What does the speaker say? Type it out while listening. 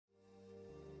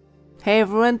Hey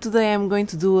everyone, today I'm going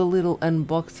to do a little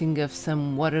unboxing of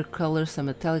some watercolors, some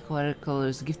metallic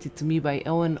watercolors gifted to me by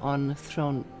Owen on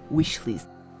Throne wishlist.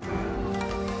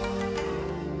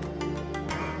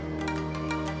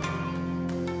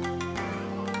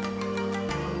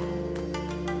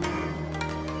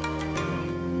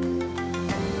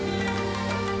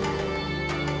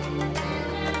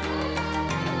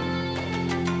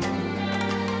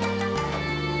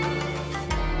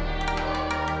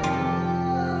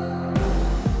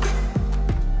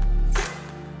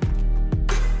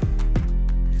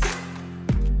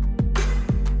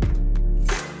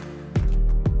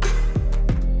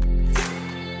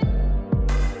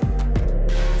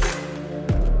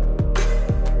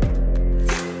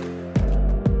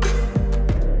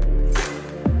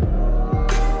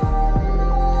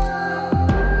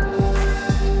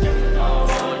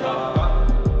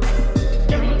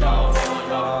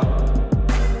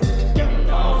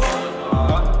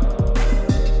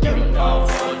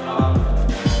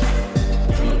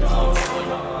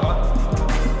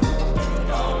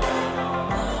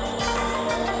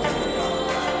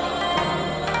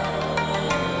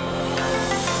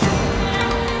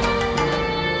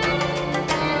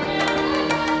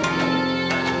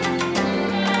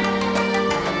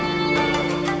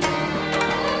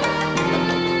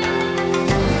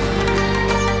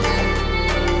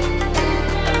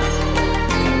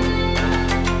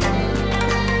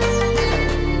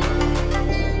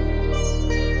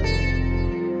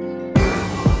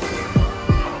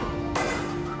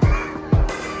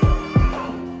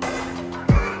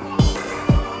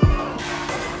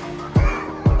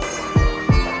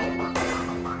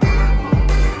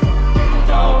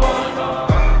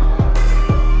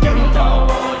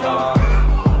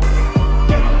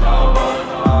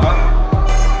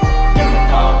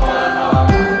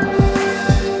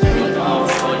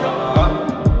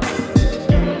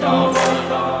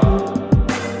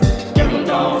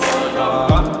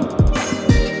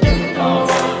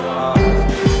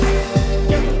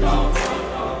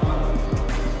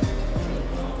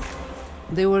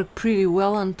 They work pretty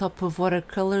well on top of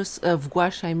watercolors, of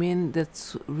gouache I mean.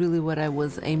 That's really what I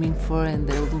was aiming for, and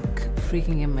they look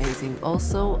freaking amazing.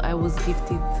 Also, I was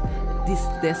gifted this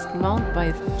desk mount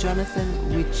by Jonathan,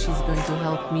 which is going to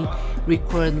help me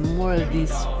record more of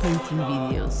these painting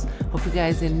videos. Hope you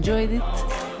guys enjoyed it,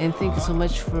 and thank you so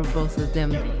much for both of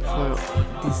them for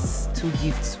these two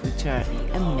gifts, which are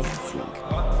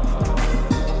amazing.